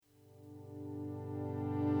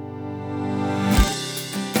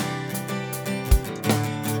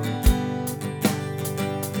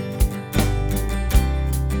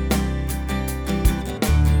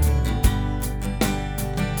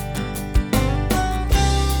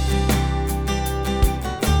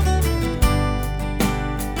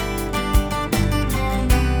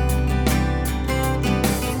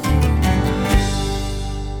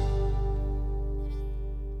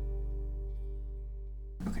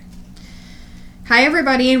Hi,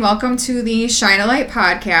 everybody, and welcome to the Shine a Light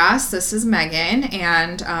podcast. This is Megan,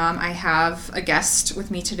 and I have a guest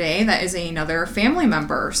with me today that is another family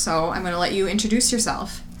member. So I'm going to let you introduce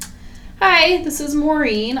yourself. Hi, this is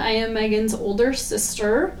Maureen. I am Megan's older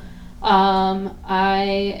sister.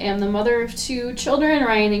 I am the mother of two children,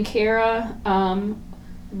 Ryan and Kara,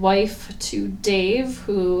 wife to Dave,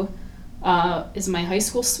 who is my high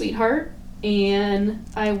school sweetheart, and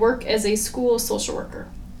I work as a school social worker.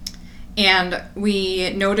 And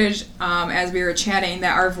we noted as we were chatting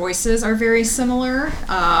that our voices are very similar,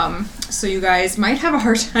 so you guys might have a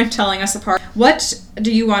hard time telling us apart. What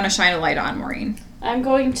do you want to shine a light on, Maureen? I'm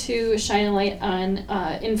going to shine a light on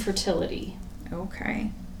infertility.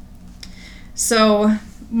 Okay. So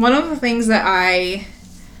one of the things that I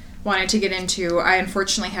wanted to get into, I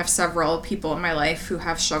unfortunately have several people in my life who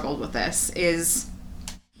have struggled with this, is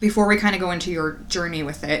before we kind of go into your journey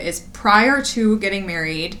with it, is prior to getting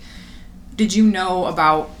married, did you know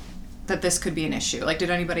about that this could be an issue? Like, did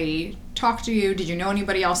anybody talk to you? Did you know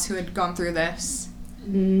anybody else who had gone through this?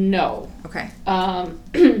 No. Okay. I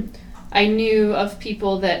knew of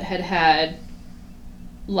people that had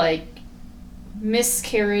like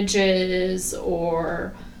miscarriages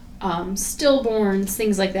or stillborns,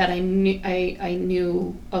 things like that. I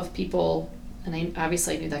knew of people, and I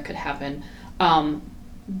obviously knew that could happen.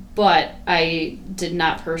 But I did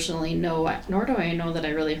not personally know, nor do I know that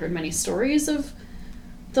I really heard many stories of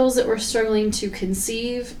those that were struggling to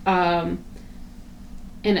conceive. And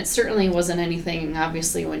it certainly wasn't anything,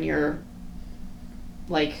 obviously, when you're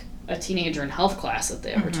like a teenager in health class that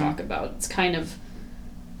they ever talk about. It's kind of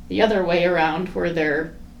the other way around, where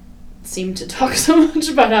they seem to talk so much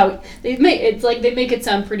about how they make it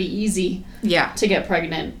sound pretty easy to get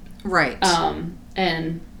pregnant. Right.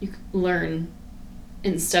 And you learn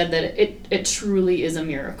instead that it truly is a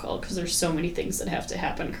miracle, because there's so many things that have to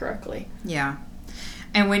happen correctly. Yeah.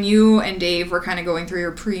 And when you and Dave were kind of going through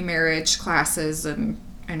your pre-marriage classes and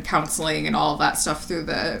counseling and all of that stuff through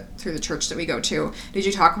the church that we go to, did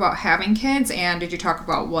you talk about having kids, and did you talk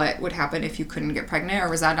about what would happen if you couldn't get pregnant, or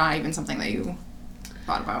was that not even something that you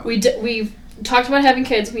thought about? We talked about having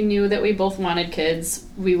kids. We knew that we both wanted kids.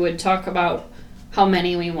 We would talk about how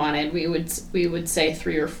many we wanted. We would say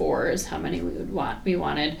 3 or 4 is how many we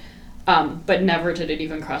wanted, but never did it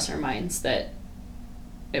even cross our minds that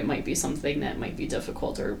it might be something that might be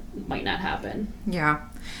difficult or might not happen. Yeah.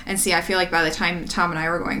 And see, I feel like by the time Tom and I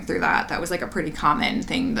were going through that was like a pretty common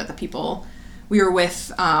thing that the people we were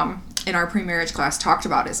with in our pre-marriage class talked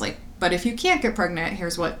about, is like, but if you can't get pregnant,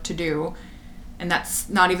 here's what to do. And that's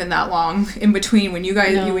not even that long in between when you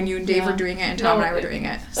and Dave were doing it and Tom and I were doing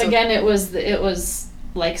it. So, again, it was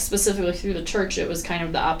like specifically through the church, it was kind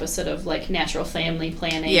of the opposite of like natural family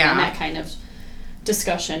planning and that kind of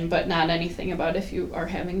discussion, but not anything about if you are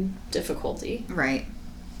having difficulty. Right.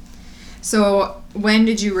 So when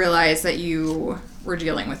did you realize that you were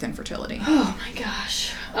dealing with infertility? Oh my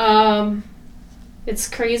gosh. It's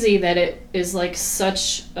crazy that it is like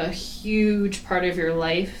such a huge part of your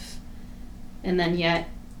life, and then yet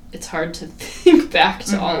it's hard to think back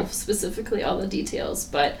to specifically all the details.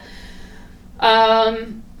 But I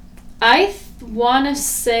want to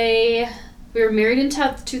say we were married in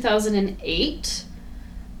 2008,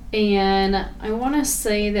 and I want to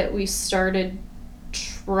say that we started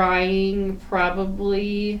trying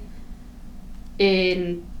probably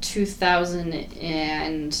in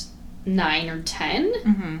 2009 or 10.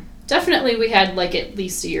 Mm-hmm. Definitely we had like at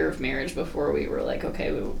least a year of marriage before we were like, okay,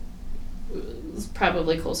 it was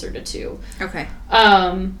probably closer to 2. Okay.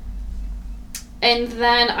 And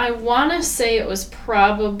then I want to say it was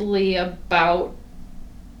probably about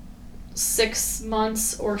 6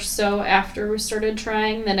 months or so after we started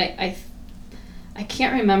trying that I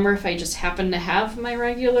can't remember if I just happened to have my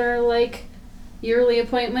regular like yearly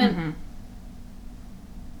appointment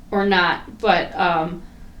or not, but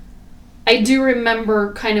I do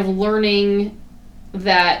remember kind of learning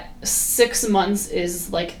that 6 months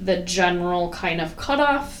is like the general kind of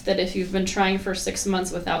cutoff, that if you've been trying for 6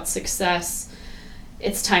 months without success,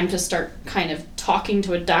 it's time to start kind of talking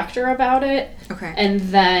to a doctor about it. Okay. And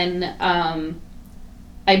then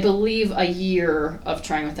I believe a year of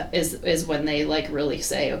trying with that is when they like really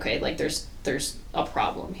say, okay, like there's a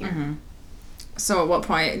problem here. Mm-hmm. So at what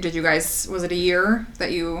point did you guys, was it a year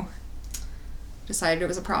that you decided it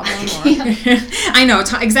was a problem? Or? I know,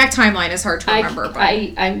 exact timeline is hard to remember. But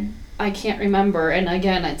I can't remember, and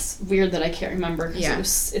again, it's weird that I can't remember,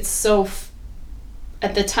 because it's so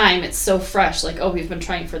at the time it's so fresh, like, oh, we've been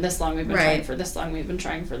trying for this long, we've been trying for this long, we've been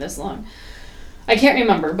trying for this long. I can't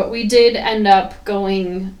remember, but we did end up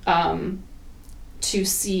going to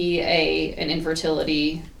see an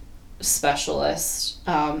infertility specialist.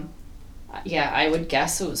 Yeah, I would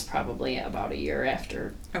guess it was probably about a year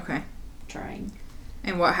after Okay. trying.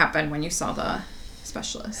 And what happened when you saw the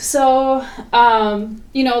specialist? So,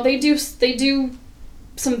 they do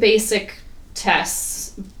some basic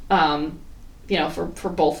tests, for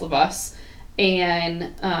both of us.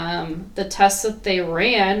 And the tests that they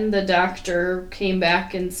ran, the doctor came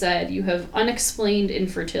back and said, you have unexplained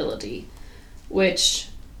infertility, which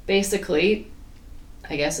basically,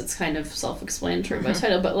 I guess it's kind of self-explanatory by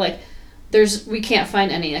title, but like, we can't find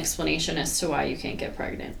any explanation as to why you can't get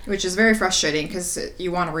pregnant. Which is very frustrating because you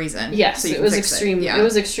want a reason. Yes, so you it was extreme. It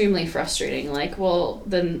was extremely frustrating. Like, well,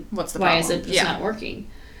 then what's the why problem? is it just not working?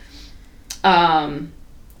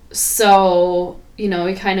 So,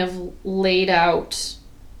 we kind of laid out,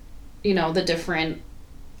 the different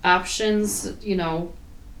options. I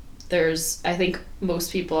think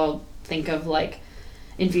most people think of like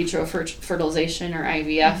in vitro fertilization or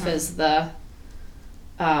IVF as the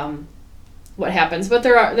what happens, but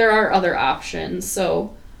there are other options.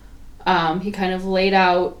 So he kind of laid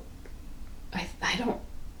out, I don't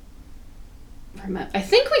remember, I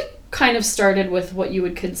think we kind of started with what you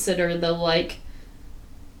would consider the like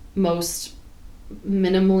most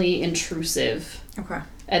minimally intrusive, Okay.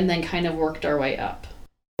 and then kind of worked our way up.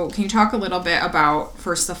 Can you talk a little bit about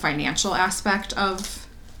first the financial aspect of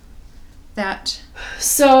that?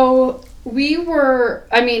 So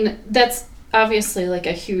that's obviously like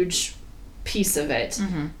a huge piece of it.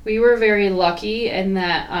 Mm-hmm. We were very lucky in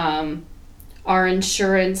that our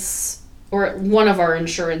insurance, or one of our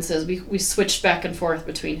insurances, we switched back and forth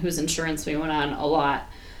between whose insurance we went on a lot.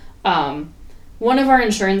 One of our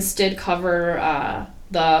insurance did cover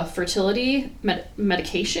the fertility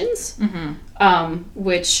medications,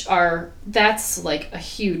 which that's like a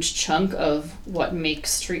huge chunk of what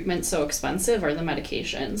makes treatment so expensive are the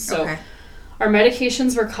medications. So Okay. Our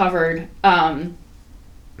medications were covered. And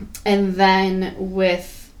then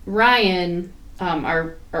with Ryan,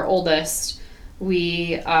 our oldest,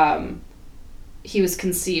 he was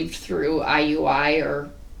conceived through IUI, or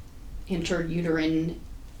intrauterine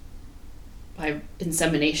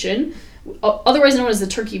insemination, otherwise known as the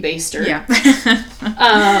turkey baster. Yeah.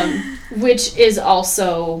 Which is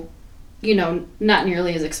also, not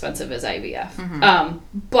nearly as expensive as IVF. Mm-hmm.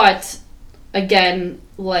 But again,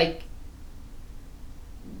 like,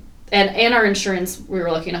 and our insurance, we were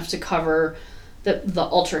lucky enough to cover the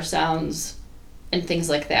ultrasounds and things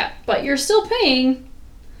like that. But you're still paying,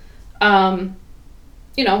 quite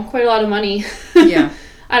a lot of money Yeah.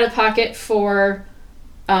 out of pocket for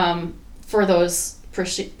those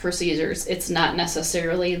procedures. It's not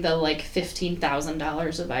necessarily the like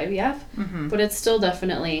 $15,000 of IVF, Mm-hmm. but it's still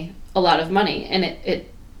definitely a lot of money, and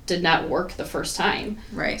it did not work the first time.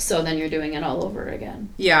 Right. So then you're doing it all over again.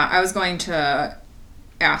 Yeah, I was going to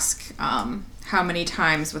ask how many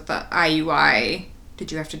times with the IUI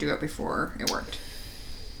did you have to do it before it worked?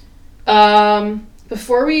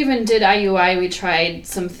 Before we even did IUI, we tried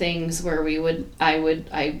some things where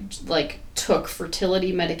I took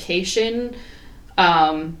fertility medication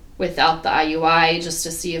without the IUI, just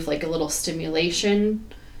to see if like a little stimulation,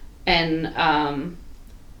 and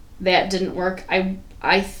that didn't work.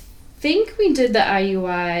 I think we did the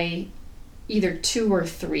IUI either 2 or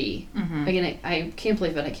 3. Mm-hmm. Again, I can't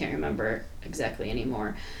believe that I can't remember exactly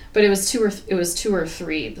anymore, but it was 2 or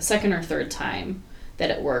 3, the second or third time that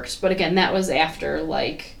it worked. But again, that was after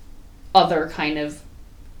like other kind of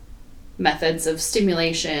methods of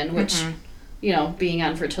stimulation, which being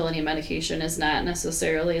on fertility medication is not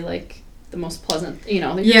necessarily like the most pleasant.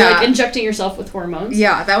 You're like injecting yourself with hormones.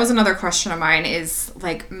 Yeah, that was another question of mine, is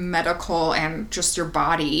like medical and just your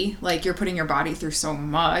body. Like, you're putting your body through so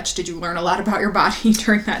much. Did you learn a lot about your body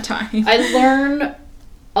during that time? I learned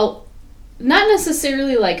not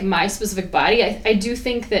necessarily like my specific body. I do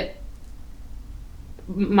think that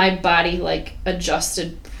my body like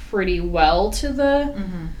adjusted pretty well to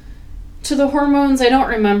the hormones. I don't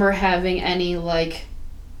remember having any like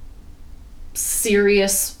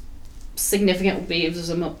serious significant waves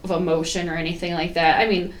of emotion or anything like that. I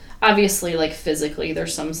mean, obviously, like physically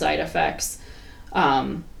there's some side effects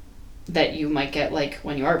that you might get like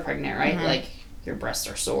when you are pregnant, right? Mm-hmm. Like your breasts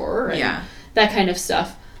are sore and Yeah. that kind of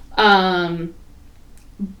stuff.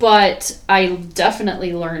 But I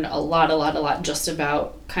definitely learned a lot just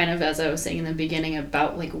about, kind of as I was saying in the beginning,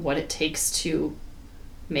 about like what it takes to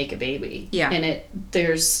make a baby. Yeah. And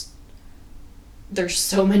there's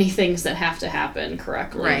so many things that have to happen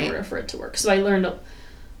correctly Right. in order for it to work. So I learned a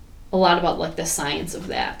lot about like the science of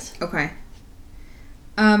that. Okay.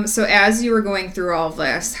 So as you were going through all of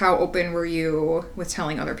this, how open were you with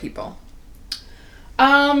telling other people?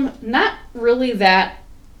 Not really that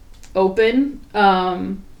open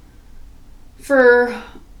for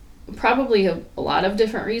probably a lot of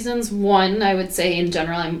different reasons. One, I would say in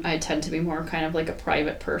general, I tend to be more kind of like a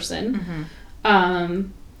private person.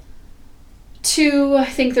 Two, I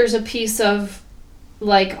think there's a piece of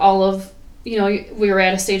like all of, we were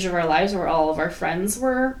at a stage of our lives where all of our friends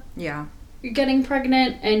were getting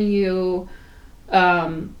pregnant, and you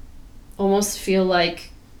almost feel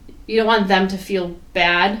like you don't want them to feel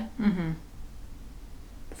bad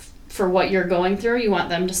for what you're going through. You want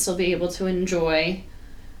them to still be able to enjoy.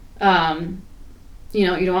 You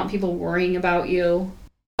don't want people worrying about you.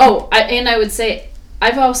 I would say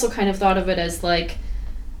I've also kind of thought of it as like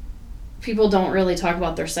people don't really talk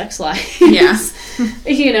about their sex lives. Yeah.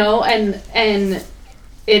 And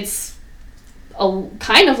it's a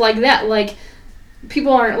kind of like that. Like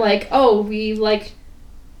people aren't like, oh, we like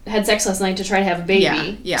had sex last night to try to have a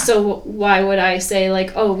baby. Yeah. So why would I say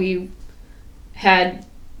like, oh, we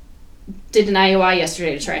did an IUI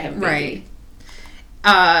yesterday to try to have a baby?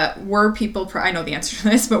 Right. Were people, I know the answer to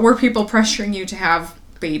this, but were people pressuring you to have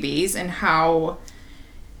babies, and how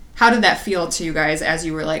did that feel to you guys as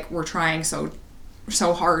you were like, we're trying so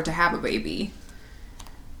hard to have a baby?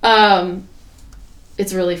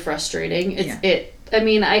 It's really frustrating. I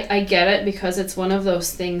mean, I get it, because it's one of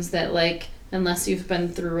those things that like, unless you've been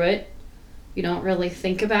through it, you don't really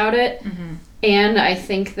think about it. And I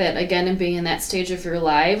think that, again, in being in that stage of your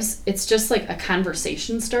lives, it's just like a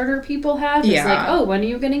conversation starter people have. It's like, oh, when are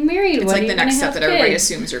you getting married? It's when like are the you next gonna step that have everybody kids?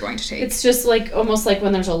 assumes you're going to take. It's just like, almost like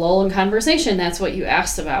when there's a lull in conversation, that's what you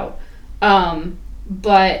asked about.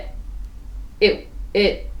 But I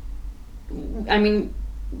mean,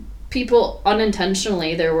 people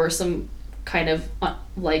unintentionally, there were some kind of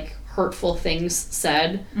like hurtful things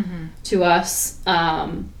said to us.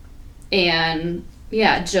 And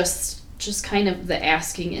yeah, just kind of the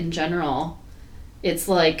asking in general, it's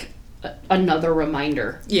like another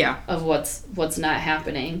reminder of what's not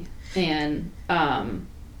happening. And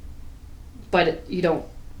but you don't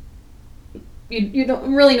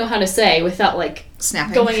really know how to say without like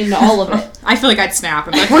snapping, going into all of it. I feel like I'd snap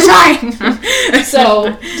and be like, we're trying.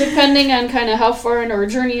 So depending on kind of how far into our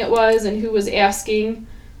journey it was and who was asking,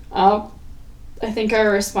 I think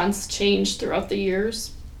our response changed throughout the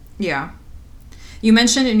years. Yeah. You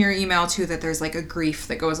mentioned in your email, too, that there's, like, a grief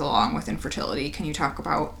that goes along with infertility. Can you talk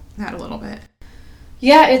about that a little bit?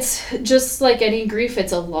 Yeah, it's just like any grief,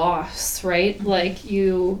 it's a loss, right? Like,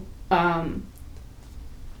 you think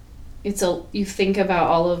about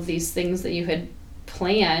all of these things that you had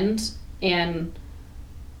planned, and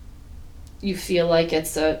you feel like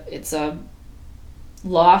it's a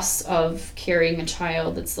loss of carrying a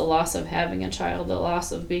child. It's the loss of having a child, the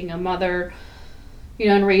loss of being a mother,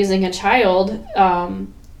 and raising a child.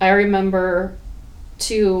 I remember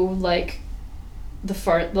too, like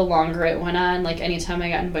the longer it went on, like anytime I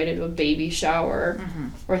got invited to a baby shower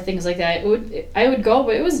or things like that, I would go,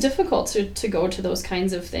 but it was difficult to go to those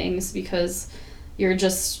kinds of things, because you're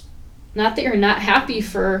just, not that you're not happy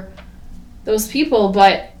for those people,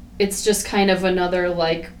 but it's just kind of another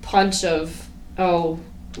like punch of, oh,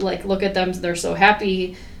 like look at them, they're so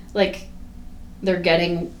happy, like they're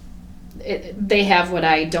getting they have what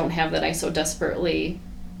I don't have that I so desperately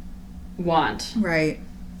want. Right.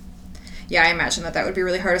 Yeah, I imagine that would be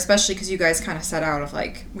really hard, especially because you guys kind of set out of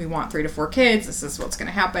like, we want 3 to 4 kids, this is what's going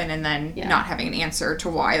to happen, and then not having an answer to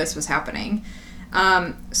why this was happening.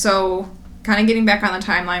 So kind of getting back on the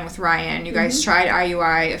timeline with Ryan, you guys tried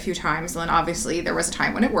IUI a few times, and then obviously there was a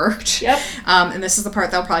time when it worked. Yep. And this is the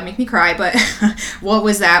part that'll probably make me cry, but what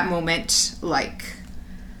was that moment like?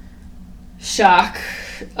 Shock.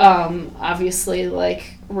 Obviously,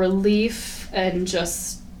 like, relief and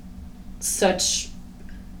just such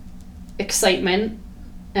excitement,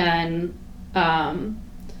 and a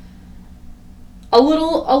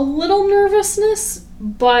little nervousness,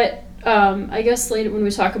 but I guess later when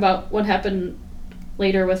we talk about what happened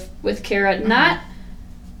later with Kara, not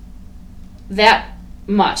that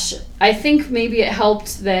much. I think maybe it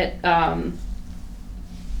helped that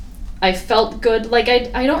I felt good. Like,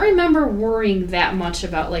 I don't remember worrying that much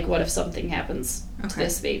about, like, what if something happens to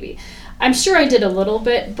this baby. I'm sure I did a little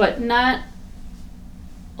bit, but not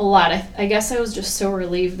a lot. I guess I was just so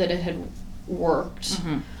relieved that it had worked.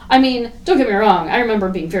 I mean, don't get me wrong, I remember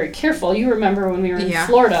being very careful. You remember when we were in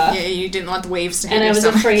Florida. Yeah, you didn't let the waves to hit your your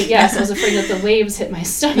stomach. Afraid, I was afraid that the waves hit my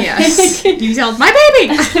stomach. Yes. You yelled, my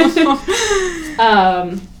baby!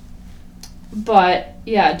 But,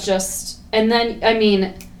 yeah, just, and then, I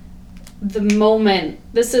mean, the moment,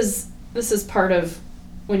 this is part of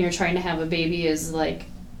when you're trying to have a baby, is like,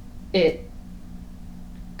 it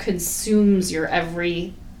consumes your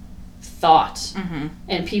every thought. Mm-hmm.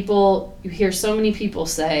 And you hear so many people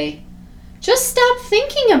say, just stop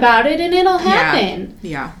thinking about it and it'll happen.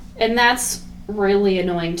 Yeah. And that's really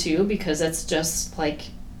annoying too, because it's just like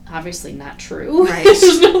obviously not true. Right.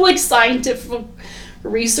 There's no like scientific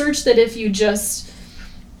research that if you just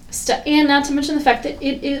and not to mention the fact that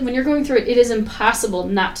when you're going through it, it is impossible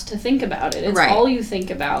not to think about it. It's all you think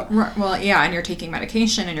about. Right. Well, yeah, and you're taking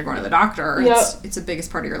medication and you're going to the doctor. Yep. It's the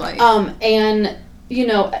biggest part of your life. And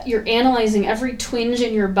you're analyzing every twinge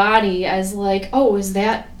in your body as like, oh, is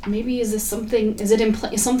this something? Is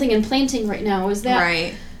it something implanting right now? Is that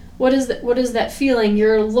right? What is that feeling?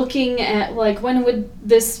 You're looking at like, when would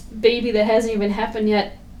this baby that hasn't even happened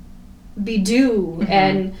yet be due?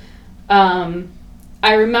 Mm-hmm. And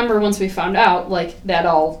I remember once we found out, like, that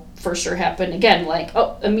all for sure happened again, like,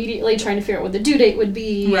 immediately trying to figure out what the due date would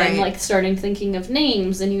be, right. and like starting thinking of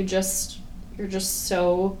names, and you're just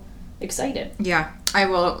so excited. Yeah, I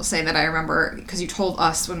will say that I remember, because you told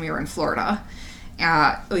us when we were in Florida,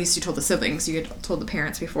 at least you told the siblings, you had told the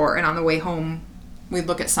parents before, and on the way home, we'd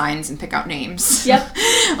look at signs and pick out names. Yep.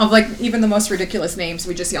 Of like even the most ridiculous names,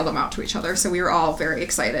 we just yell them out to each other, so we were all very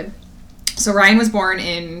excited. So Ryan was born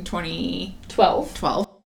in 2012.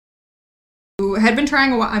 Who had been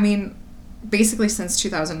trying basically since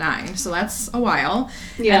 2009, so that's a while.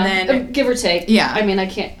 Yeah, and then give or take. Yeah, I mean, I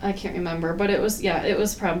can't remember, but it was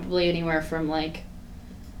probably anywhere from like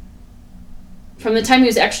from the time he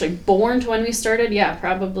was actually born to when we started. Yeah,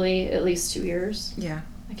 probably at least 2 years. Yeah,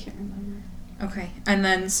 I can't remember. Okay, and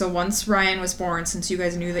then so once Ryan was born, since you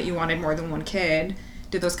guys knew that you wanted more than one kid,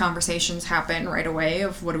 did those conversations happen right away?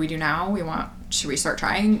 Of what do we do now? Should we start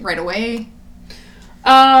trying right away?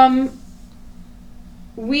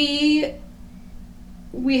 We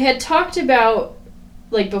had talked about,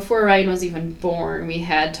 like, before Ryan was even born, we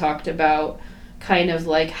had talked about kind of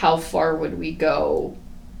like how far would we go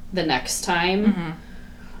the next time.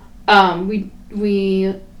 Mm-hmm.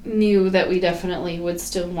 We knew that we definitely would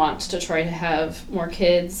still want to try to have more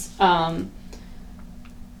kids.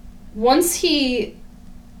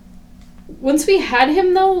 Once we had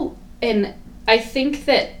him though, and I think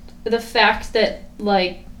that the fact that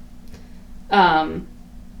like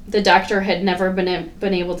the doctor had never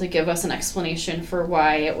been able to give us an explanation for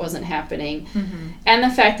why it wasn't happening, mm-hmm. and the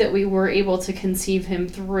fact that we were able to conceive him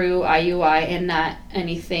through IUI and not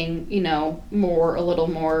anything, a little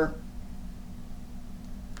more,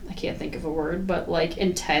 I can't think of a word, but like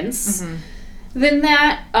intense, mm-hmm. then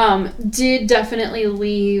that did definitely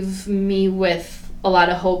leave me with a lot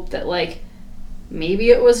of hope that like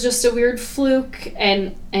maybe it was just a weird fluke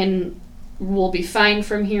and we'll be fine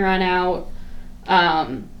from here on out.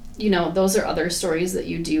 Those are other stories that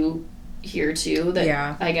you do hear too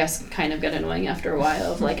that I guess kind of get annoying after a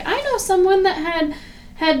while of like, I know someone that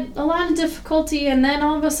had a lot of difficulty and then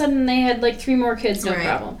all of a sudden they had like 3 more kids, no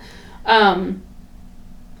problem.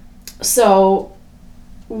 So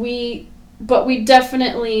we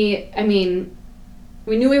definitely,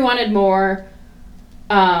 we knew we wanted more,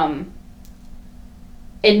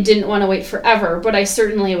 and didn't want to wait forever, but I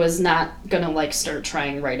certainly was not going to like start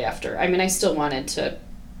trying right after. I still wanted to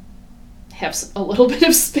have a little bit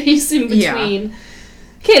of space in between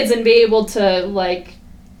kids and be able to like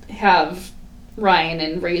have Ryan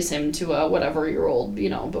and raise him to a whatever-year-old,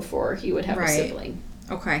 before he would have a sibling.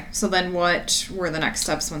 Okay, so then what were the next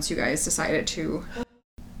steps once you guys decided to?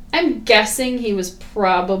 I'm guessing he was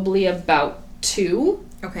probably about 2.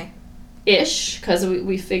 Okay. Ish, because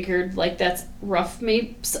we figured like that's rough,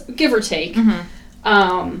 maybe give or take.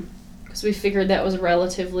 Mm-hmm. Because we figured that was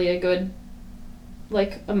relatively a good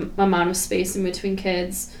like amount of space in between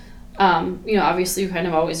kids. Obviously you kind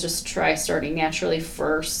of always just try starting naturally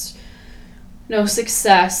first. No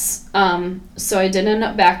success. So I did end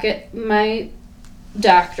up back at my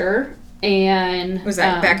doctor, and was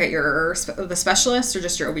that back at the specialist or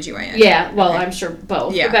just your OBGYN? Yeah, well, okay. I'm sure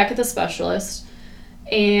both. Yeah. But back at the specialist,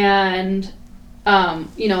 and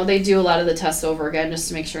they do a lot of the tests over again just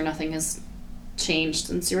to make sure nothing has changed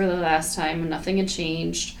since you were the last time, and nothing had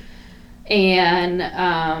changed.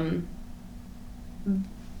 And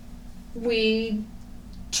we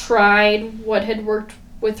tried what had worked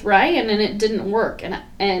with Ryan, and it didn't work,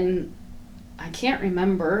 and I can't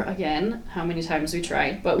remember again how many times we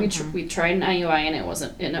tried, but we tried an IUI and it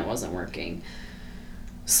wasn't working.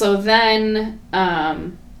 So then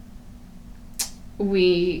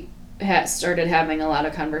we had started having a lot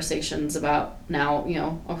of conversations about now,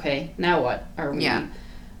 okay, now what are we? Yeah.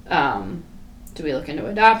 Do we look into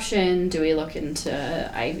adoption? Do we look into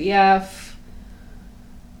IVF?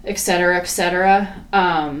 Et cetera, et cetera.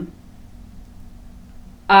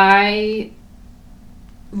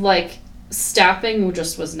 stopping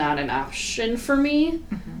just was not an option for me.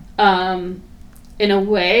 In a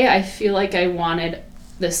way, I feel like I wanted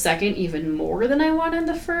the second even more than I wanted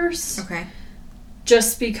the first. Okay.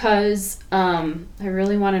 Just because I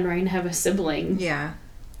really wanted Ryan to have a sibling. Yeah.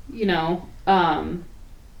 You know.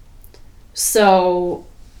 So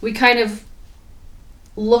we kind of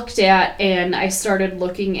looked at, and I started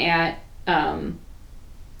looking at, the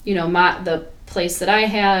place that I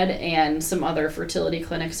had and some other fertility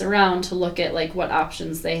clinics around to look at, like, what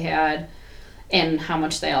options they had and how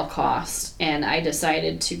much they all cost. And I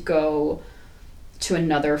decided to go to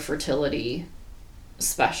another fertility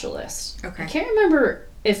specialist. Okay. I can't remember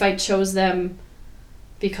if I chose them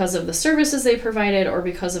because of the services they provided or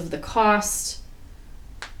because of the cost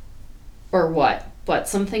or what, but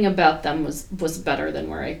something about them was better than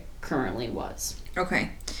where I currently was.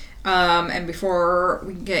 Okay. And before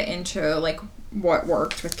we get into, like, what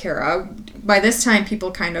worked with Kara, by this time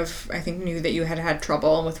people kind of, I think, knew that you had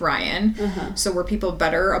trouble with Ryan. So were people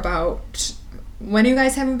better about when you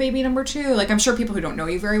guys having baby number 2? Like, I'm sure people who don't know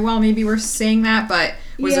you very well maybe were saying that, but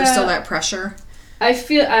was there still that pressure? I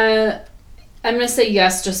feel I'm gonna say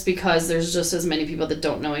yes, just because there's just as many people that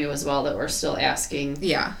don't know you as well that were still asking.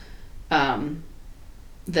 Yeah.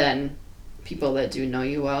 Than people that do know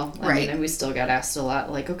you well. I Right. mean, and we still got asked a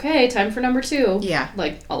lot, like, okay, time for number 2. Yeah.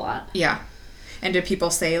 Like, a lot. Yeah. And did people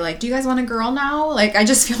say, like, do you guys want a girl now? Like, I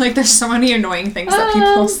just feel like there's so many annoying things that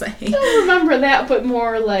people say. I don't remember that, but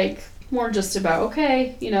more just about,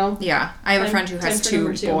 okay, you know. Yeah. I have a friend who has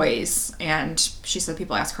 2 2. boys, and she said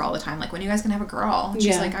people ask her all the time, like, when are you guys going to have a girl? And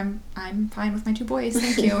she's like, I'm fine with my 2 boys,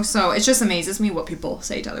 thank you. So it just amazes me what people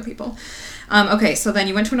say to other people. Okay, so then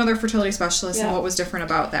you went to another fertility specialist, and what was different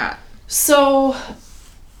about that? So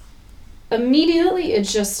immediately it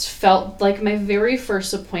just felt like my very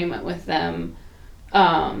first appointment with them.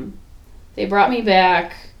 They brought me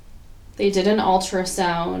back. They did an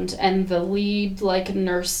ultrasound, and the lead, like,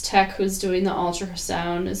 nurse tech who's doing the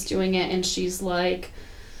ultrasound is doing it, and she's like,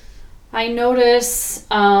 I notice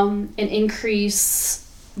an increase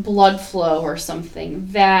blood flow or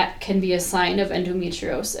something. That can be a sign of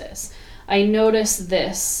endometriosis. I notice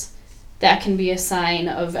this. That can be a sign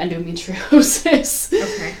of endometriosis.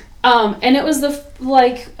 Okay. And it was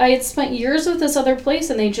I had spent years with this other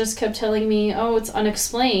place, and they just kept telling me, oh, it's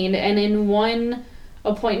unexplained. And in one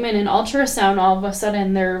appointment in ultrasound, all of a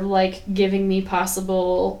sudden they're, like, giving me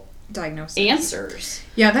possible diagnosis answers.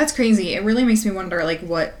 Yeah, that's crazy. It really makes me wonder, like,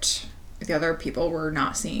 what the other people were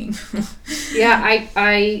not seeing. Yeah,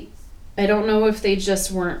 I don't know if they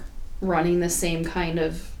just weren't running the same kind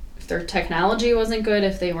of, if their technology wasn't good,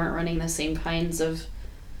 if they weren't running the same kinds of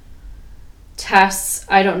tests.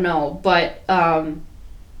 I don't know, but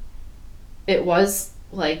it was,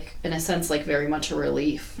 like, in a sense, like, very much a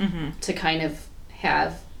relief to kind of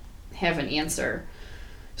have an answer.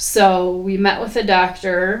 So we met with a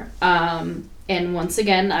doctor, and once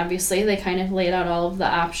again, obviously, they kind of laid out all of the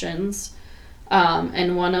options,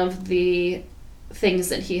 and one of the things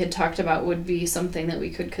that he had talked about would be something that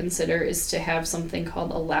we could consider is to have something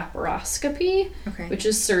called a laparoscopy, which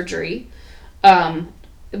is surgery,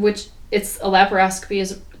 which it's a laparoscopy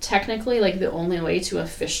is technically, like, the only way to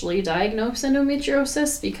officially diagnose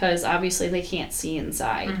endometriosis, because obviously they can't see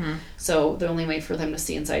inside. So the only way for them to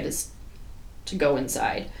see inside is to go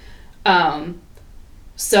inside. But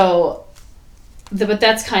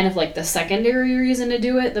that's kind of like the secondary reason to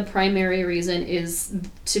do it. The primary reason is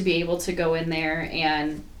to be able to go in there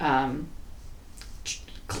and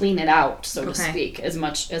clean it out, so to speak, as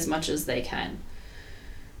much as they can.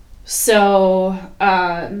 So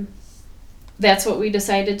that's what we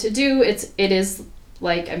decided to do. It is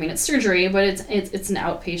like, I mean, it's surgery, but it's an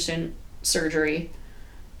outpatient surgery.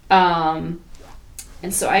 And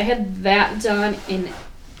so I had that done in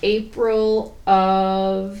April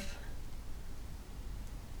of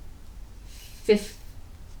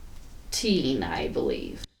 15, I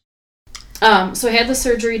believe. So I had the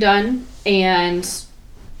surgery done, and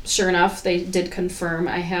sure enough, they did confirm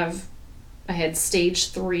I had stage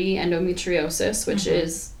 3 endometriosis, which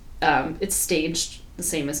is it's staged the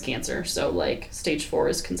same as cancer. So, like, stage 4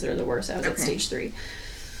 is considered the worst. I was at stage 3.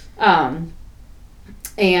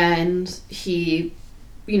 And he,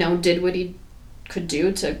 did what he could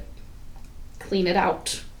do to clean it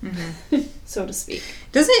out, so to speak.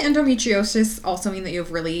 Doesn't endometriosis also mean that you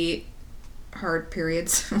have really hard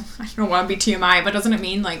periods? I don't want to be TMI, but doesn't it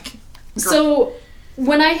mean, like... So,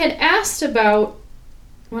 when I had asked the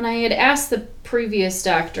previous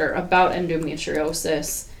doctor about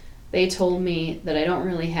endometriosis, they told me that I don't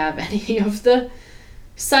really have any of the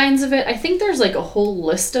signs of it. I think there's, like, a whole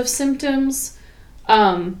list of symptoms.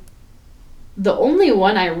 the only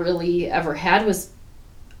one I really ever had was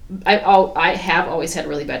I have always had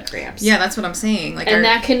really bad cramps. Yeah, that's what I'm saying. Like, and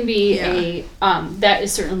that can be that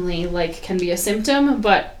is certainly like can be a symptom,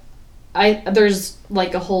 but there's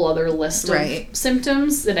like a whole other list of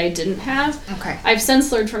symptoms that I didn't have. Okay. I've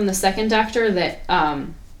since learned from the second doctor that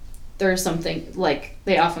there's something like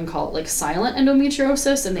they often call it like silent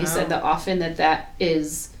endometriosis, and they said that often that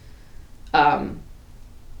is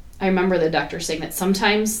I remember the doctor saying that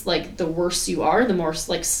sometimes, like, the worse you are, the more,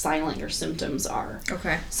 like, silent your symptoms are.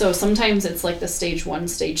 Okay. So sometimes it's, like, the stage 1,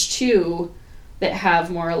 stage 2 that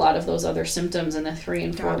have a lot of those other symptoms, and the 3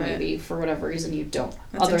 and 4 maybe, for whatever reason, you don't.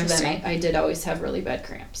 That's other than I did always have really bad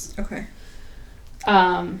cramps. Okay.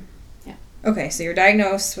 Yeah. Okay, so you're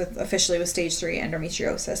diagnosed officially with stage 3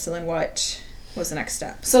 endometriosis, so then what was the next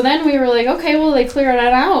step? So then we were like, okay, well, they cleared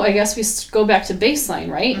that out. I guess we go back to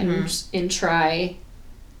baseline, right? Mm-hmm. And try...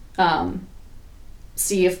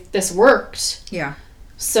 see if this worked. Yeah.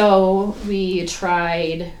 So we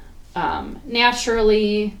tried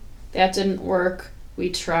naturally. That didn't work.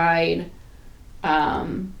 We tried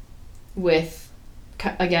with,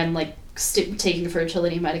 again, like taking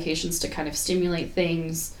fertility medications to kind of stimulate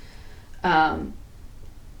things. I'm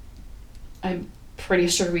pretty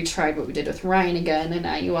sure we tried what we did with Ryan again and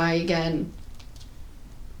IUI again,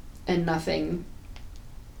 and nothing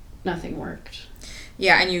worked.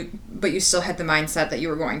 Yeah, but you still had the mindset that you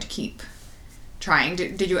were going to keep trying.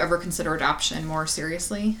 Did you ever consider adoption more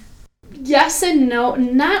seriously? Yes and no.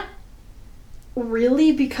 Not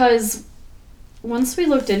really, because once we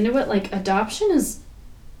looked into it, like, adoption is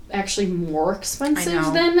actually more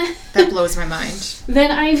expensive than... That blows my mind. Than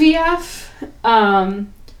IVF.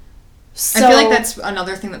 So, I feel like that's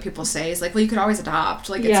another thing that people say is, like, well, you could always adopt.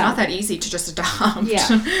 Like, it's not that easy to just adopt. Yeah.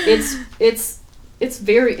 It's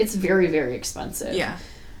very, very expensive. Yeah.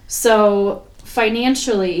 So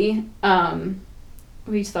financially,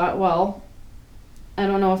 we thought, well, I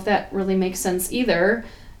don't know if that really makes sense either.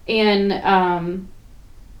 And,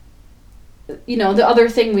 the other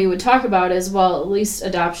thing we would talk about is, well, at least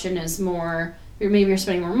adoption is more, maybe you're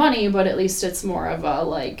spending more money, but at least it's more of a,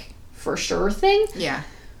 like, for sure thing. Yeah.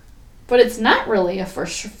 But it's not really a for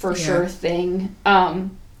sure thing.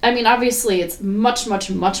 I mean, obviously, it's much, much,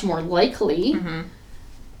 much more likely,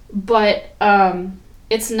 but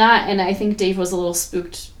it's not. And I think Dave was a little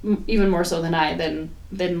spooked, even more so than I,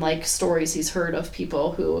 than like stories he's heard of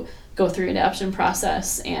people who go through an adoption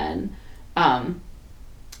process and,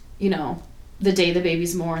 the day the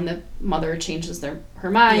baby's born, the mother changes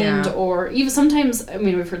her mind, or even sometimes. I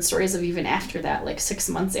mean, we've heard stories of even after that, like 6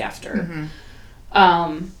 months after.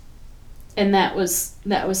 And that was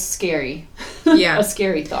scary. Yeah. A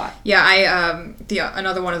scary thought. Yeah,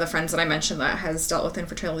 another one of the friends that I mentioned that has dealt with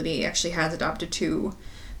infertility actually has adopted 2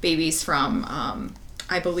 babies from,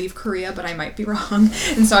 I believe, Korea, but I might be wrong.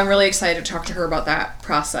 And so I'm really excited to talk to her about that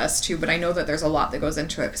process too. But I know that there's a lot that goes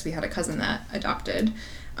into it because we had a cousin that adopted,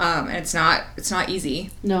 and it's not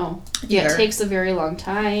easy. No. Yeah, it takes a very long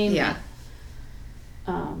time. Yeah.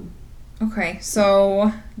 Okay,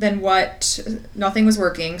 so then nothing was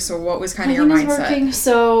working, so what was kind of your mindset? Nothing was working,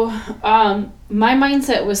 so my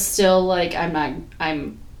mindset was still like, I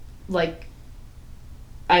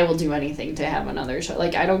will do anything to have another child.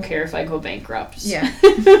 Like, I don't care if I go bankrupt. Yeah.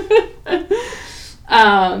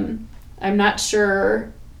 I'm not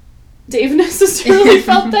sure Dave necessarily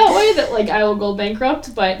felt that way, that, like, I will go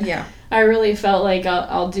bankrupt, but yeah. I really felt like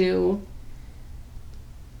I'll do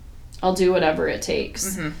whatever it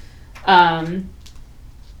takes.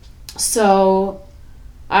 So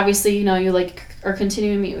obviously, you like are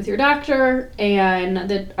continuing to meet with your doctor,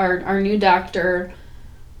 and our new doctor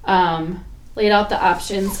laid out the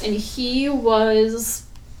options, and he was,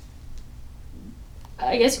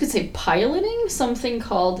 I guess you could say, piloting something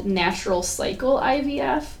called natural cycle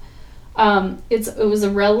IVF. It was a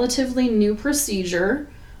relatively new procedure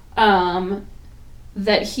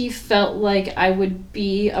that he felt like I would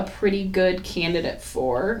be a pretty good candidate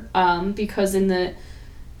for, because in the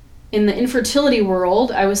infertility world,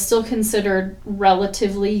 I was still considered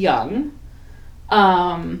relatively young,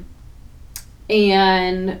 and he's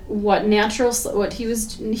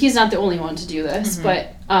not the only one to do this,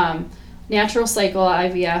 but natural cycle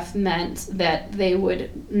IVF meant that they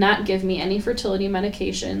would not give me any fertility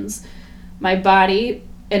medications. My body,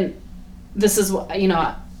 and this is what,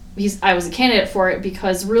 I was a candidate for it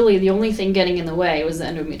because really the only thing getting in the way was the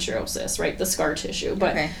endometriosis, right? The scar tissue.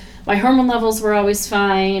 But my hormone levels were always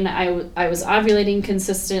fine. I was ovulating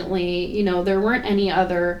consistently. There weren't any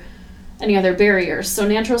other barriers. So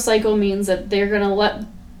natural cycle means that they're going to let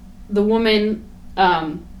the woman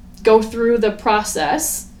go through the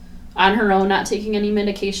process on her own, not taking any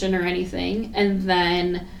medication or anything. And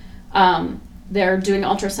then they're doing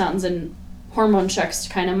ultrasounds and hormone checks to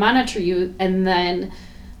kind of monitor you. And then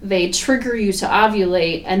they trigger you to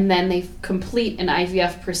ovulate, and then they complete an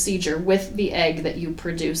IVF procedure with the egg that you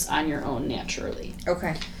produce on your own naturally.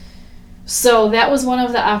 Okay. So that was one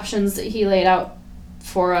of the options that he laid out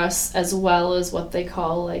for us, as well as what they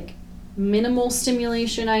call like minimal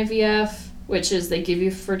stimulation IVF, which is they give you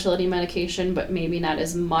fertility medication, but maybe not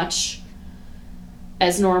as much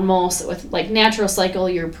as normal. So with like natural cycle,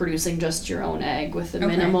 you're producing just your own egg. With the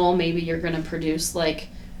minimal, maybe you're going to produce like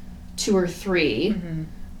 2 or 3. Mm-hmm.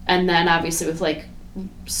 And then obviously with like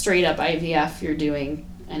straight up IVF, you're doing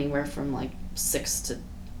anywhere from like 6 to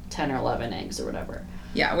 10 or 11 eggs or whatever.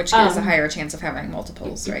 Yeah, which gives a higher chance of having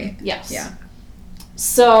multiples, right? Yes. Yeah.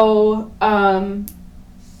 So, and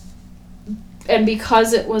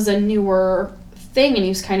because it was a newer thing and he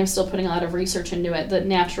was kind of still putting a lot of research into it, the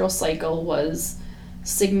natural cycle was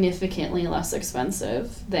significantly less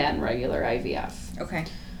expensive than regular IVF. Okay.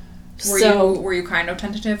 So, were you kind of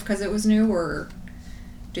tentative because it was new, or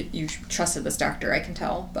did you trusted this doctor? I can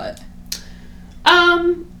tell, but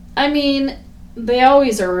I mean, they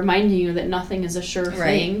always are reminding you that nothing is a sure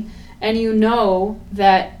thing, and you know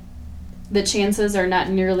that the chances are not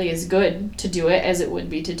nearly as good to do it as it would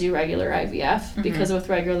be to do regular IVF, because with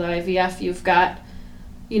regular IVF, you've got,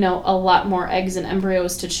 a lot more eggs and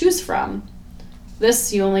embryos to choose from.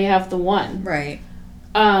 This, you only have the one. Right.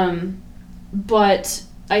 But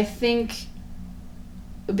I think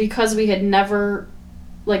because we had never,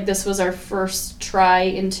 this was our first try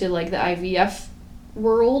into, the IVF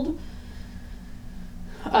world,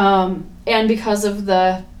 and because of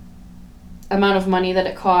the amount of money that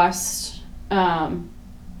it cost,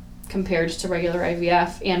 compared to regular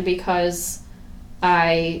IVF, and because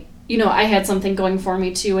I had something going for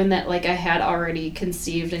me too, in that I had already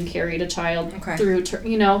conceived and carried a child through,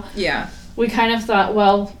 Yeah. We kind of thought,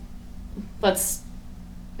 well, it's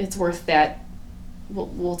worth that.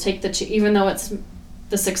 We'll take even though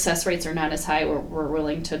the success rates are not as high, we're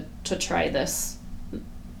willing to try this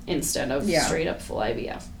instead of straight up full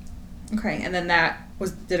IVF. Okay, and then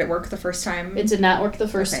did it work the first time? It did not work the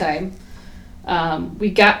first time.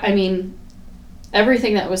 We got,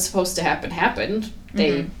 everything that was supposed to happen happened.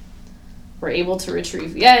 They were able to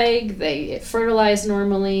retrieve the egg. It fertilized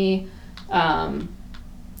normally.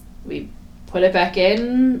 We put it back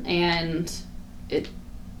in, and it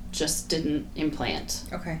just didn't implant.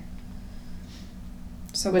 Okay.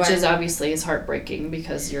 So which is obviously is heartbreaking,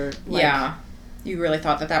 because you're you really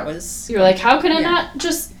thought that was... You're like, how can it not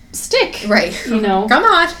just stick? Right. Come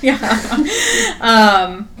on.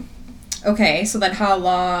 Yeah. Okay, so then how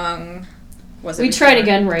long was it? We tried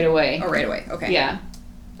again right away. Oh, right away. Okay. Yeah.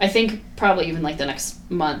 I think probably even the next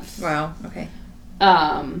month. Wow. Okay.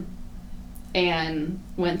 And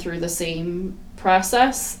went through the same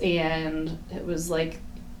process, and it was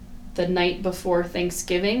the night before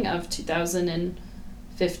Thanksgiving of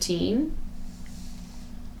 2015.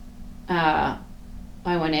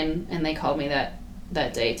 I went in, and they called me that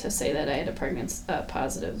day to say that I had a pregnancy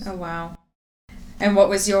positive. Oh, wow. And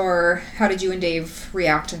how did you and Dave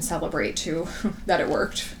react and celebrate to that it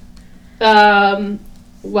worked?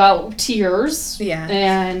 Well, tears. Yeah.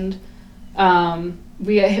 And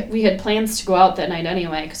we had plans to go out that night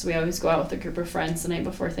anyway, because we always go out with a group of friends the night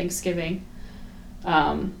before Thanksgiving.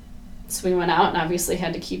 So we went out and obviously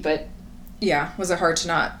had to keep it. Yeah. Was it hard to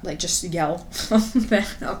not just yell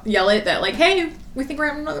it that hey, we think we're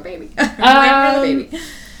having another baby.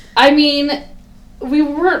 I mean, we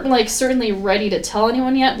weren't certainly ready to tell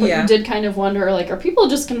anyone yet, but we did kind of wonder are people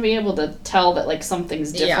just going to be able to tell that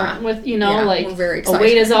something's different with we're very excited. A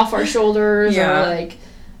weight is off our shoulders, or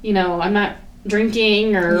I'm not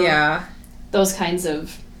drinking, or those kinds of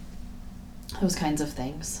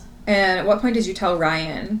things. And at what point did you tell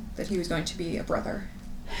Ryan that he was going to be a brother?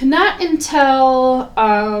 Not until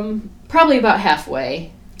probably about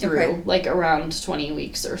halfway through, around 20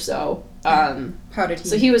 weeks or so. How did he?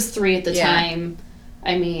 So he was 3 at the time.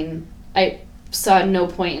 I mean, I saw no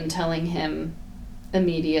point in telling him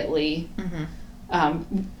immediately.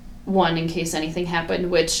 One, in case anything happened,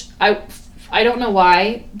 which I don't know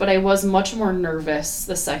why, but I was much more nervous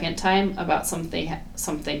the second time about something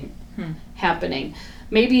happening.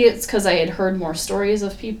 Maybe it's because I had heard more stories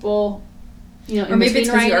of people, or maybe it's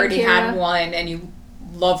because you already had one and you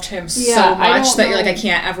loved him so much that you're I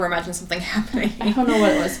can't ever imagine something happening. I don't know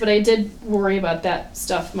what it was, but I did worry about that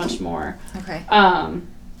stuff much more. Okay.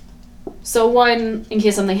 So one, in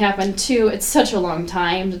case something happened. 2, it's such a long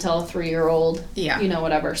time to tell a 3-year-old. Yeah.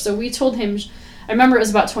 Whatever. So we told him, I remember it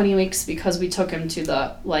was about 20 weeks, because we took him to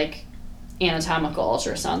the anatomical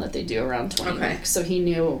ultrasound that they do around 20 weeks. So he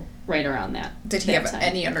knew right around that. Did he have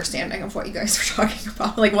any understanding of what you guys were talking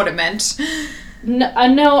about? Like, what it meant?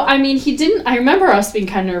 No, I mean, he didn't. I remember us being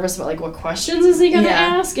kind of nervous about, like, what questions is he going to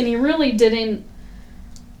ask? And he really didn't,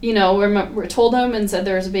 we told him and said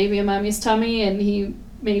there was a baby in Mommy's tummy, and he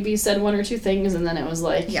maybe said one or two things, and then it was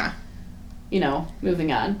like,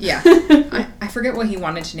 moving on. Yeah. I forget what he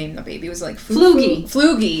wanted to name the baby. It was like Floogie.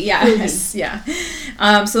 Floogie, yes. Yeah.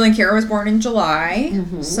 So then Kara was born in July,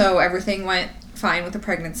 so everything went fine with the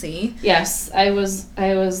pregnancy. Yes, I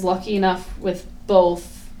was lucky enough with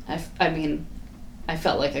both. I mean, I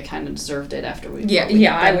felt like I kind of deserved it after we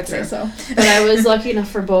I would say so. But I was lucky enough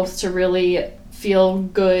for both to really feel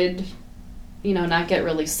good, not get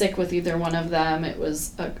really sick with either one of them. It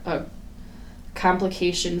was a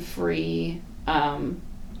complication-free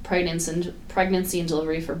pregnancy and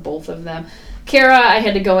delivery for both of them. Kara, I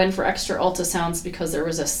had to go in for extra ultrasounds because there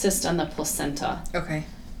was a cyst on the placenta. Okay.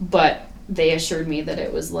 But they assured me that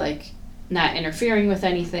it was, like, not interfering with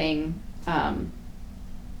anything.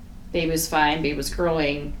 Baby was fine. Baby was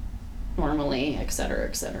growing normally, et cetera,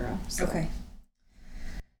 et cetera. So. Okay.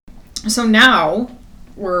 So now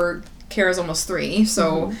Kara's almost 3,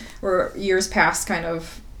 so we're years past kind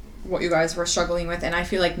of what you guys were struggling with, and I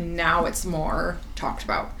feel like now it's more talked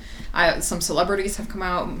about. Some celebrities have come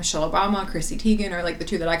out, Michelle Obama, Chrissy Teigen are like the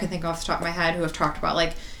two that I can think of off the top of my head who have talked about,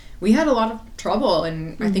 like, we had a lot of trouble,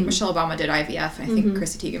 and I think Michelle Obama did IVF, and I think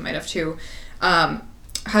Chrissy Teigen might have too.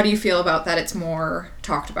 How do you feel about that it's more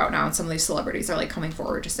talked about now, and some of these celebrities are, like, coming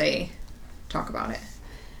forward to talk about it?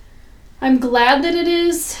 I'm glad that it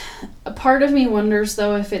is. A part of me wonders,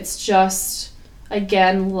 though, if it's just,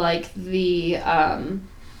 again, like the,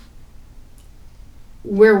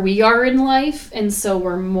 where we are in life, and so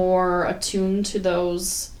we're more attuned to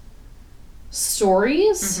those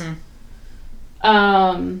stories.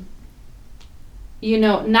 I'm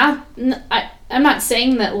not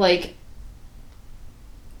saying that, like,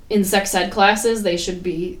 in sex ed classes they should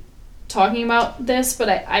be talking about this, but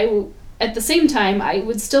I at the same time, I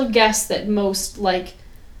would still guess that most, like,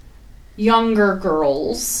 younger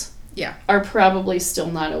girls are probably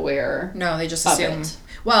still not aware. No, they just assume.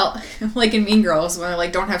 Well, like in Mean Girls, when they're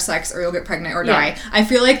like, don't have sex or you'll get pregnant or die. I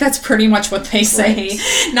feel like that's pretty much what they say.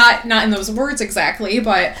 Right. Not in those words exactly,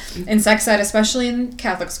 but in sex ed, especially in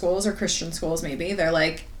Catholic schools or Christian schools maybe, they're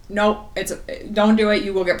like, nope, don't do it,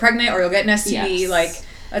 you will get pregnant or you'll get an STD. Yes. Like,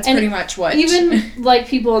 that's pretty much what... Even, like,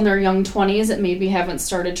 people in their young 20s that maybe haven't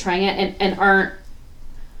started trying it and aren't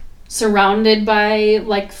surrounded by,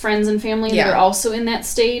 like, friends and family that are also in that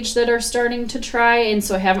stage that are starting to try, and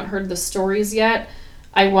so I haven't heard the stories yet.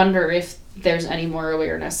 I wonder if there's any more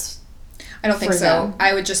awareness. I don't think so. Them.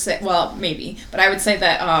 I would just say, well, maybe, but I would say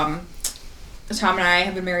that Tom and I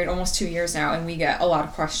have been married almost 2 years now, and we get a lot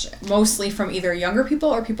of questions, mostly from either younger people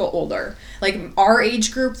or people older. Like, our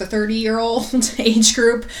age group, the 30-year-old age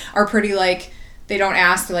group, are pretty, like, they don't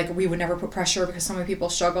ask. They're like, we would never put pressure because so many people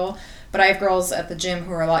struggle. But I have girls at the gym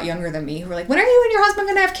who are a lot younger than me who are like, when are you and your husband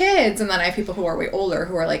going to have kids? And then I have people who are way older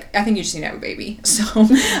who are like, I think you just need to have a baby. So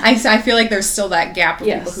I feel like there's still that gap of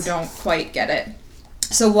people who don't quite get it.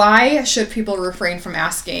 So why should people refrain from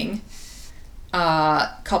asking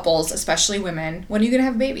couples, especially women, when are you going to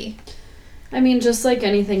have a baby? I mean, just like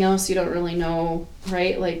anything else, you don't really know,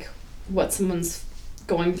 right? Like, what someone's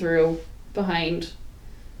going through behind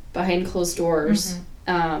closed doors.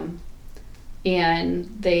 And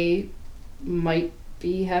they might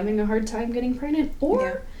be having a hard time getting pregnant,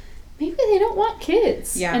 or maybe they don't want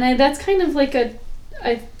kids. Yeah. And that's kind of like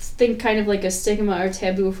I think kind of like a stigma or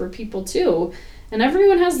taboo for people too. And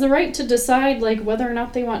everyone has the right to decide, like, whether or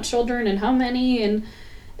not they want children and how many and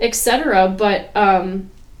etc. But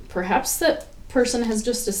perhaps that person has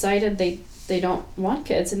just decided they don't want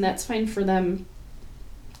kids, and that's fine for them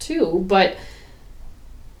too. But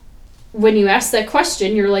when you ask that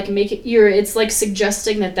question, you're like it's like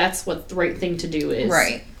suggesting that that's what the right thing to do is.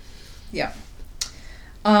 Right. Yeah.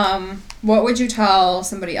 What would you tell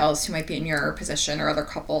somebody else who might be in your position or other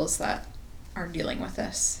couples that are dealing with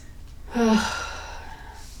this? I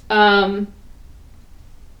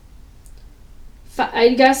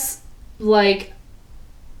guess, like,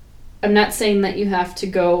 I'm not saying that you have to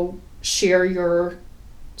go share your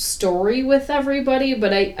story with everybody,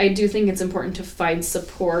 but I do think it's important to find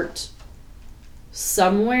support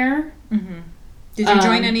somewhere. Did you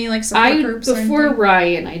join any, like, support groups or before anything?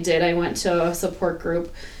 Ryan, I went to a support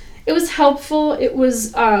group. It was helpful. It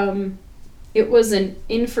was an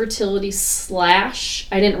infertility / I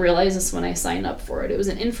didn't realize this when I signed up for it. It was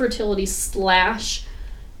an infertility /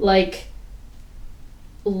 like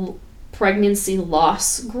pregnancy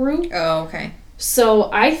loss group. Oh, okay.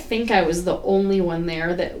 So I think I was the only one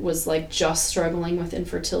there that was like just struggling with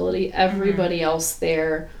infertility. Everybody else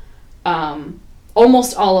there,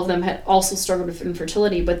 almost all of them had also struggled with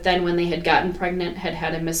infertility, but then when they had gotten pregnant,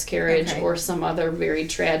 had a miscarriage or some other very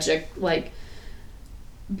tragic, like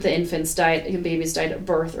the babies died at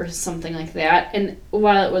birth or something like that. And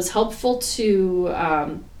while it was helpful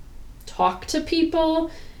to talk to people,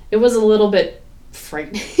 it was a little bit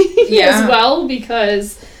frightening as well,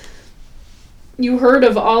 because you heard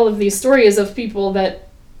of all of these stories of people that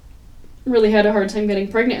really had a hard time getting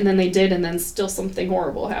pregnant, and then they did, and then still something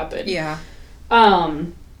horrible happened. Yeah.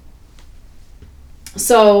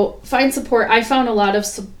 So find support. I found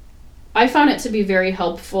it to be very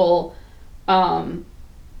helpful, in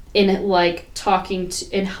it, like talking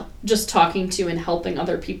to and helping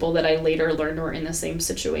other people that I later learned were in the same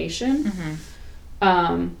situation.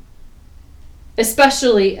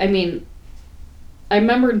 Especially, I mean, I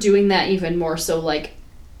remember doing that even more so, like,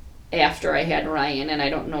 after I had Ryan, and I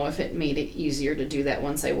don't know if it made it easier to do that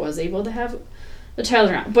once I was able to have a child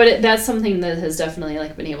around. But that's something that has definitely,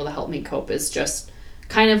 like, been able to help me cope, is just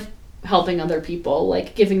kind of helping other people,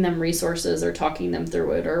 like, giving them resources or talking them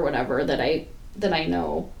through it or whatever that I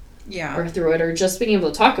know. Yeah. Or through it, or just being able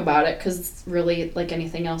to talk about it, because really, like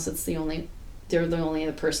anything else, they're the only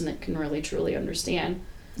other person that can really truly understand.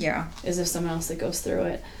 Yeah. Is if someone else that goes through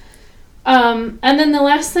it. And then the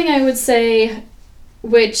last thing I would say,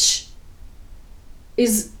 which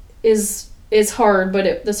is hard,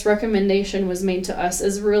 but this recommendation was made to us,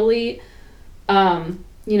 is really,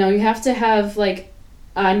 you have to have, like,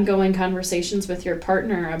 ongoing conversations with your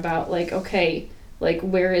partner about, like, okay, like,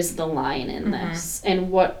 where is the line in this?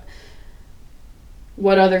 And what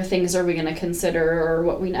other things are we going to consider,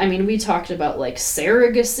 or we talked about, like,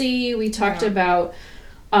 surrogacy. We talked about,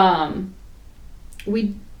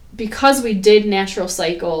 because we did natural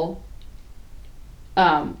cycle,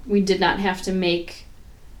 we did not have to make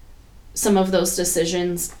some of those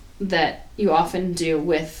decisions that you often do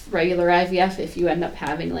with regular IVF if you end up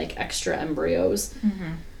having, like, extra embryos,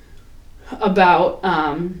 about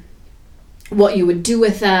what you would do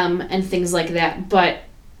with them and things like that. But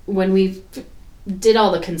when we did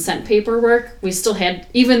all the consent paperwork, we still had,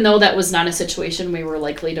 even though that was not a situation we were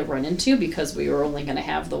likely to run into because we were only going to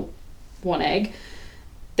have the one egg,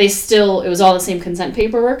 it was all the same consent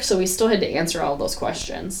paperwork, so we still had to answer all those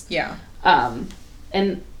questions. Yeah.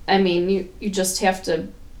 And I mean, you just have to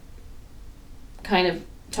kind of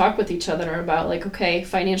talk with each other about, like, okay,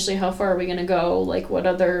 financially, how far are we going to go? Like, what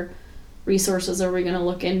other resources are we going to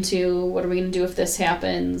look into? What are we going to do if this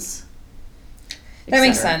happens? That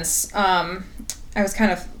makes sense. I was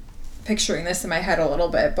kind of picturing this in my head a little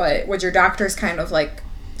bit, but would your doctors kind of, like,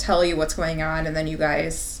 tell you what's going on, and then you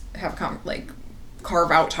guys have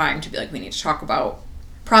carve out time to be like, we need to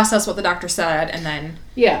process what the doctor said, and then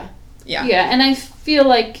yeah, and I feel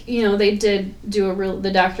like, they did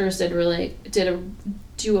the doctors did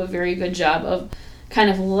do a very good job of kind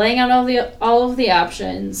of laying out all of the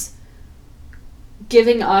options,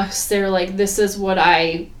 giving us their, like, this is what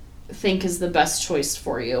I think is the best choice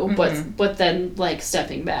for you, but then, like,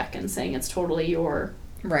 stepping back and saying it's totally your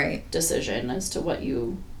decision as to what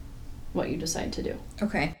you decide to do.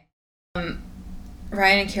 Okay.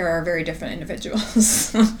 Ryan and Kara are very different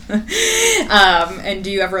individuals. And do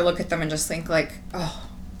you ever look at them and just think, like, oh,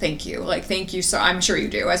 thank you. Like, thank you I'm sure you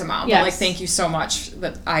do as a mom. Yes. But, like, thank you so much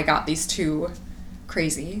that I got these two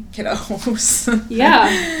crazy kiddos.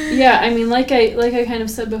 Yeah. I mean, like I kind of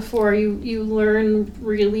said before, you learn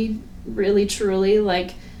really, really, truly,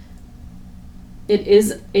 like, it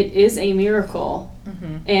is a miracle.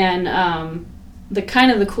 And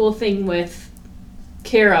the cool thing with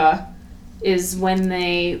Kara is when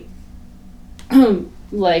they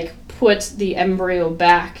like put the embryo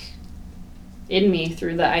back in me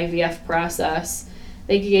through the IVF process,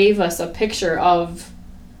 they gave us a picture of,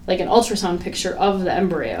 like, an ultrasound picture of the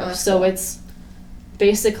embryo. Oh, so cool. It's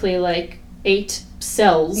basically like 8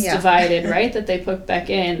 cells divided, right, that they put back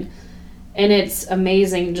in. And it's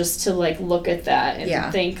amazing just to, like, look at that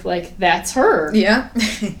and think, like, that's her. Yeah.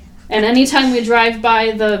 And anytime we drive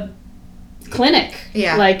by the clinic,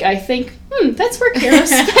 like, I think, that's where Kara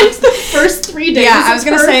spent the first 3 days. Yeah, I was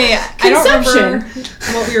going to say, I don't remember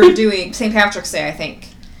what we were doing. St. Patrick's Day, I think.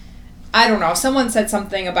 I don't know. Someone said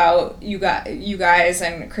something about you guys,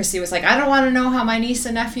 and Chrissy was like, I don't want to know how my niece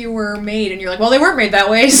and nephew were made. And you're like, well, they weren't made that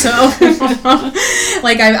way. So,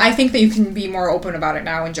 like, I think that you can be more open about it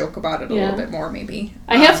now and joke about it a little bit more, maybe.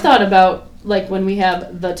 I have thought about, like, when we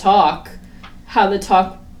have the talk, how the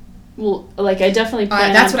talk well, like, I definitely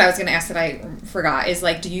plan that's on, what I was going to ask that I forgot, is,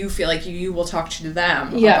 like, do you feel like you will talk to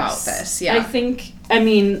them yes, about this? Yeah. I think, I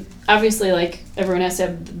mean, obviously, like, everyone has to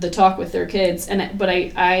have the talk with their kids, but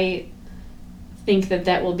I think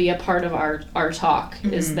that will be a part of our talk,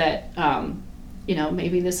 is that, you know,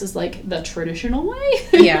 maybe this is, like, the traditional way.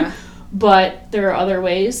 Yeah. But there are other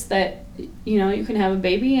ways that, you know, you can have a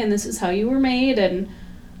baby, and this is how you were made, and,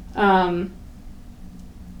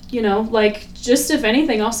 you know, like, just if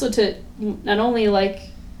anything, also to not only, like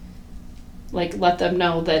let them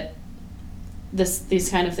know that these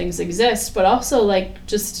kind of things exist, but also, like,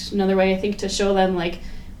 just another way, I think, to show them, like,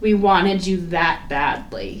 we wanted you that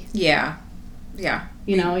badly. Yeah. Yeah.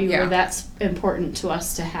 You know, you were that important to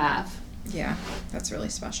us to have. Yeah, that's really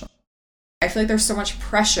special. I feel like there's so much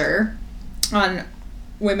pressure on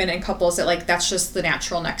women and couples that, like, that's just the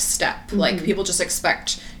natural next step. Mm-hmm. Like, people just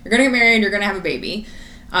expect you're gonna get married, you're gonna have a baby,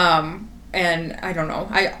 and I don't know.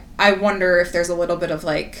 I wonder if there's a little bit of,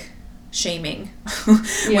 like, shaming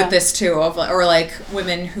with this too, of, or, like,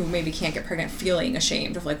 women who maybe can't get pregnant feeling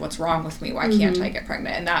ashamed of, like, what's wrong with me? Why can't I get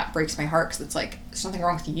pregnant? And that breaks my heart, because it's like, there's nothing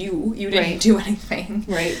wrong with you. You didn't do anything.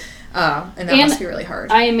 Right. And that must be really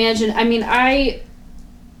hard. I imagine. I mean, I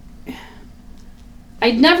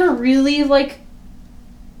never really, like,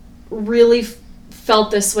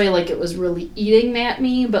 felt this way, like it was really eating at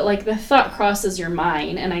me, but, like, the thought crosses your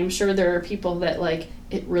mind, and I'm sure there are people that, like,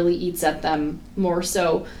 it really eats at them more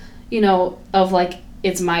so, you know, of, like,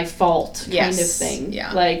 it's my fault kind of thing.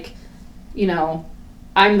 Yeah. Like, you know,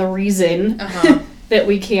 I'm the reason that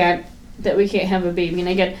we can't have a baby. And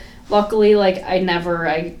again, luckily, like,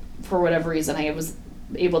 for whatever reason, I was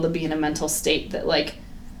able to be in a mental state that, like,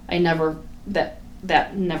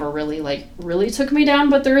 that never really, like, really took me down.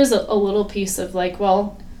 But there is a little piece of, like,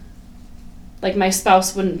 well, like, my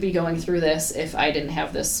spouse wouldn't be going through this if I didn't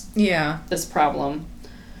have this problem.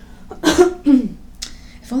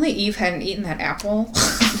 If only Eve hadn't eaten that apple,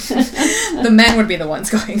 the men would be the ones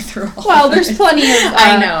going through all Well, there's plenty of...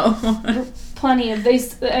 I know. Plenty of...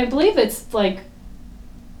 I believe it's, like,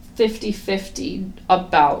 50-50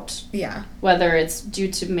 about whether it's due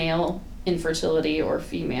to male infertility or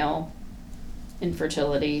female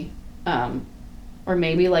infertility, or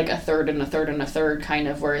maybe, like, a third and a third and a third, kind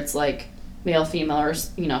of, where it's, like, male, female, or,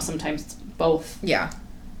 you know, sometimes both. Yeah.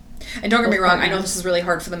 And don't get me wrong, I know this is really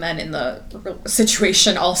hard for the men in the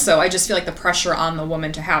situation also. I just feel like the pressure on the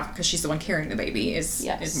woman to have, because she's the one carrying the baby, is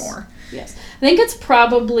more. Yes. I think it's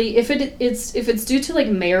probably, if it's due to, like,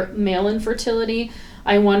 male infertility,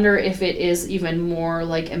 I wonder if it is even more,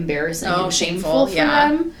 like, embarrassing and shameful for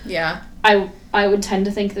them. Yeah. I would tend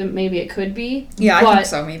to think that maybe it could be. Yeah, I think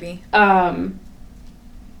so, maybe.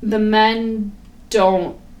 The men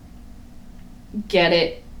don't get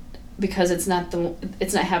it because it's not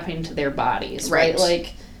happening to their bodies, right?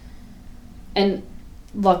 Like, and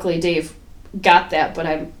luckily Dave got that, but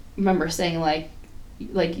I remember saying, like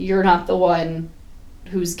you're not the one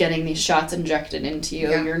who's getting these shots injected into you.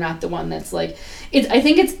 Yeah. You're not the one that's, like, I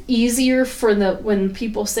think it's easier for when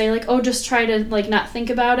people say, like, oh, just try to, like, not think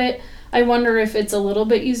about it. I wonder if it's a little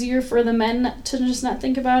bit easier for the men to just not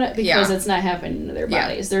think about it, because it's not happening to their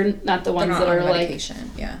bodies. They're not the ones that are, like,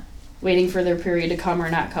 waiting for their period to come or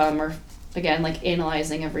not come, or, again, like,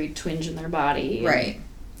 analyzing every twinge in their body. Right.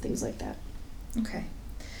 Things like that. Okay.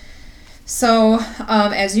 So,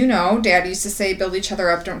 as you know, Dad used to say, build each other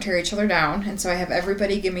up, don't tear each other down. And so I have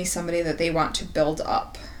everybody give me somebody that they want to build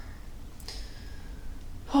up.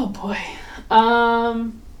 Oh, boy.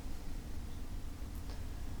 I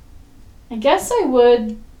guess I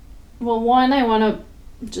would, well, one, I want to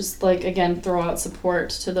just, like, again, throw out support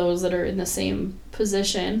to those that are in the same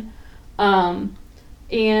position.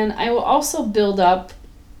 And I will also build up,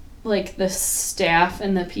 like, the staff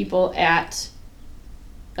and the people at,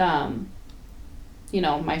 you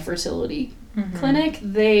know, my fertility clinic.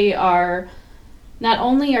 They are, not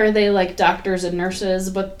only are they, like, doctors and nurses,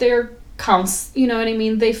 but they're you know what I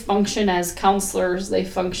mean? They function as counselors. They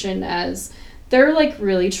function as... They're, like,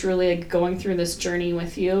 really, truly, like, going through this journey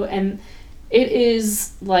with you, and it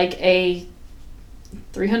is, like, a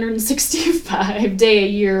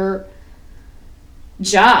 365-day-a-year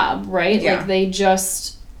job, right? Yeah. Like,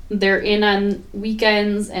 they're in on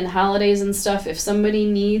weekends and holidays and stuff. If somebody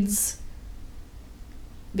needs,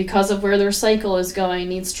 because of where their cycle is going,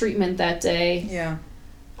 needs treatment that day,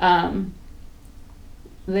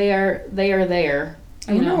 they are there.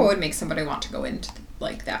 I wonder what would make somebody want to go into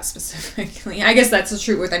like that specifically. I guess that's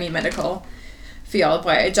true with any medical field,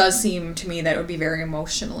 but it does seem to me that it would be very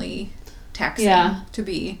emotionally taxing to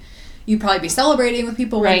be. You'd probably be celebrating with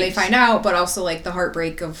people when they find out, but also, like, the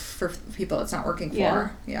heartbreak for people it's not working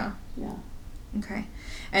for. Yeah. Okay.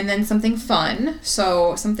 and then something fun.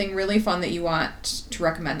 So something really fun that you want to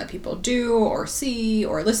recommend that people do or see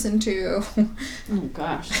or listen to. Oh,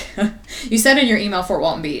 gosh. You said in your email Fort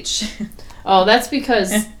Walton Beach. Oh, that's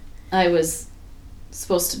because I was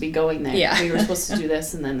supposed to be going there. Yeah. We were supposed to do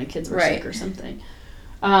this, and then the kids were Right. sick or something.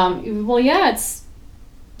 Well, yeah, it's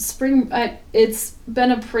spring. It's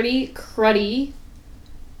been a pretty cruddy,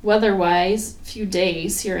 weather-wise, few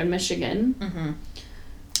days here in Michigan. Mm-hmm.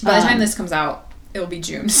 By the time this comes out, it'll be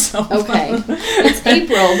June. So Okay. It's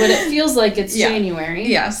April, but it feels like it's January.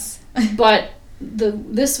 Yes. But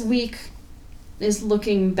this week is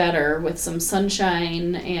looking better with some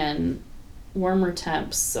sunshine and warmer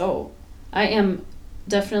temps. So I am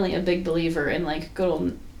definitely a big believer in like good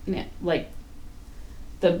old, like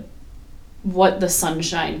what the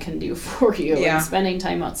sunshine can do for you and spending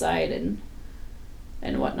time outside and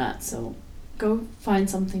whatnot. So go find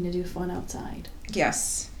something to do fun outside.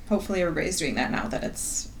 Yes. Hopefully everybody's doing that now that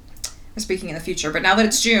we're speaking in the future, but now that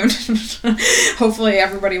it's June, hopefully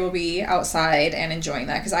everybody will be outside and enjoying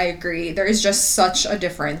that, because I agree, there is just such a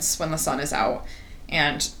difference when the sun is out.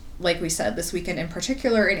 And like we said, this weekend in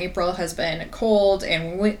particular in April has been cold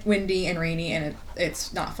and windy and rainy, and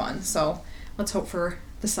it's not fun. So let's hope for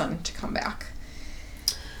the sun to come back.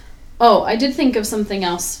 Oh, I did think of something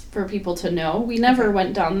else for people to know. We never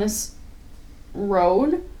went down this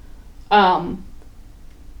road.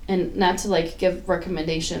 And not to like give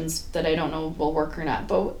recommendations that I don't know will work or not,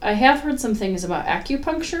 but I have heard some things about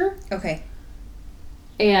acupuncture. Okay.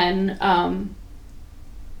 And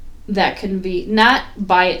that can be not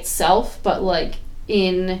by itself, but like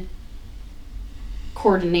in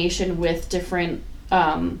coordination with different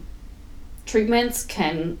treatments.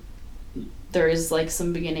 There is like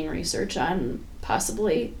some beginning research on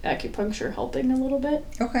possibly acupuncture helping a little bit.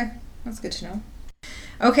 Okay, that's good to know.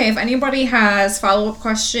 Okay, if anybody has follow-up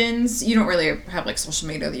questions, you don't really have like social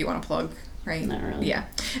media that you want to plug, right? Not really. Yeah.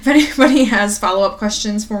 If anybody has follow-up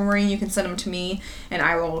questions for Maureen, you can send them to me and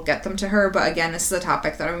I will get them to her. But again, this is a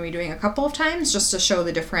topic that I'm going to be doing a couple of times just to show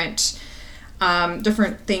the different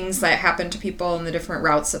things that happen to people and the different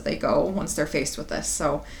routes that they go once they're faced with this.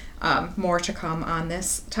 So more to come on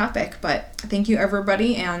this topic. But thank you,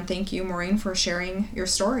 everybody, and thank you, Maureen, for sharing your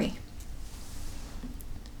story.